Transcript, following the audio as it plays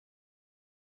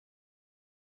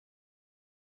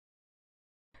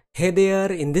Hey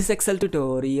there, in this Excel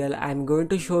tutorial I am going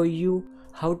to show you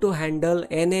how to handle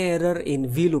any error in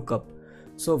VLOOKUP.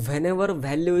 So whenever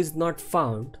value is not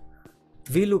found,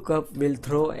 VLOOKUP will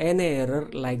throw any error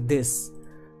like this.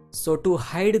 So to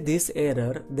hide this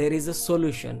error, there is a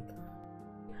solution.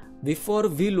 Before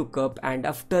VLOOKUP and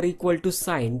after equal to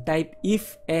sign, type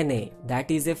IFNA,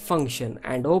 that is a function,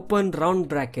 and open round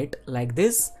bracket like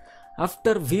this.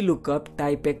 After VLOOKUP,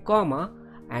 type a comma,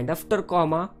 and after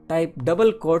comma type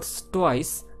double quotes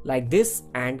twice like this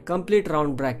and complete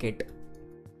round bracket.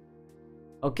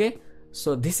 Okay,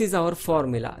 so this is our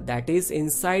formula, that is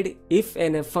inside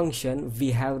IFNA function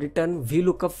we have written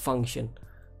VLOOKUP function.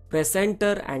 Press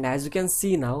enter and as you can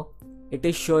see now it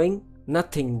is showing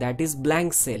nothing, that is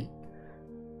blank cell.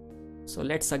 So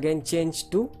let's again change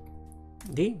to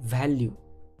the value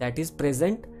that is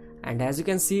present, and as you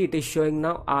can see it is showing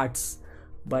now arts.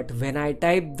 But when I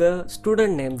type the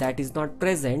student name that is not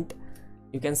present,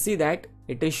 you can see that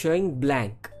it is showing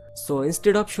blank. So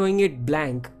instead of showing it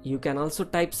blank, you can also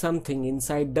type something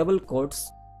inside double quotes.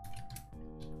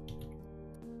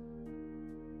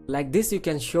 Like this you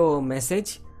can show a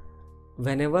message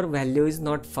whenever value is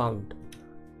not found.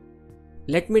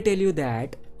 Let me tell you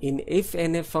that in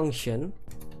IFNA function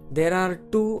there are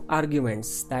two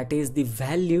arguments, that is the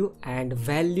value and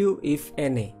value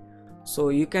IFNA. So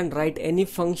you can write any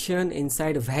function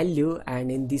inside value,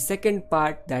 and in the second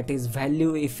part, that is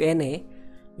value IFNA,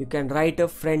 you can write a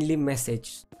friendly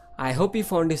message. I hope you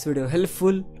found this video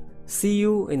helpful. See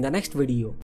you in the next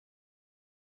video.